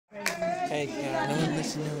Hey, God, don't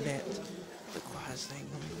listen to that. The quiet thing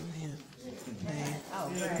going on here. Hey.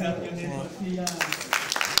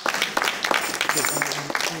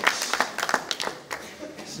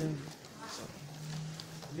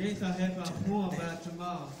 Later, I have a more about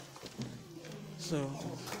tomorrow. So,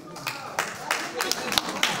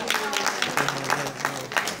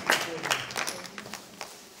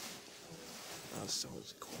 so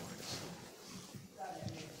it's cord.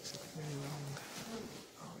 It's very long.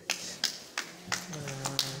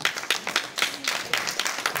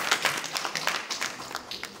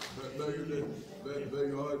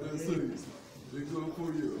 Dragonheart that sees. Be good for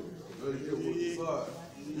you. Let you get what the side.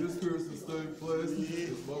 This person stay plastic.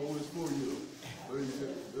 It's my wish for you.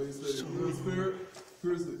 They say good spirit.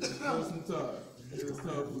 Person is blessing time. It's time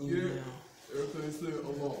to forget. Everything said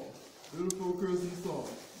along. Beautiful Christmas song.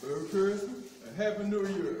 Merry Christmas and Happy New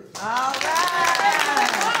Year. All right.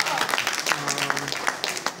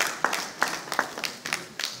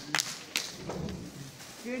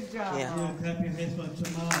 Good job. Yeah. Clap your hands for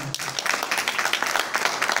tomorrow.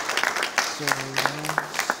 So,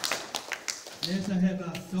 Yes, I have a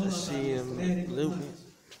solo let's see looping.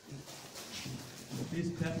 Please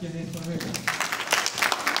clap your hands for her.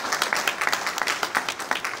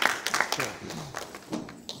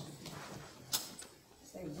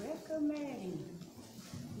 Say welcome, Maddie.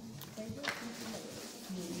 Say welcome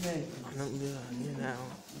to Maddie. I'm good, you know.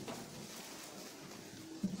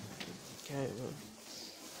 Okay, well.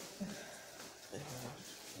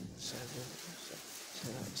 7.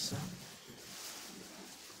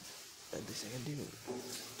 At least I can do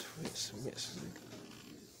twist mix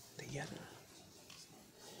together.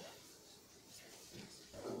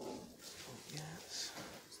 Oh, yes.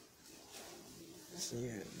 See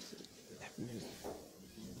it happening.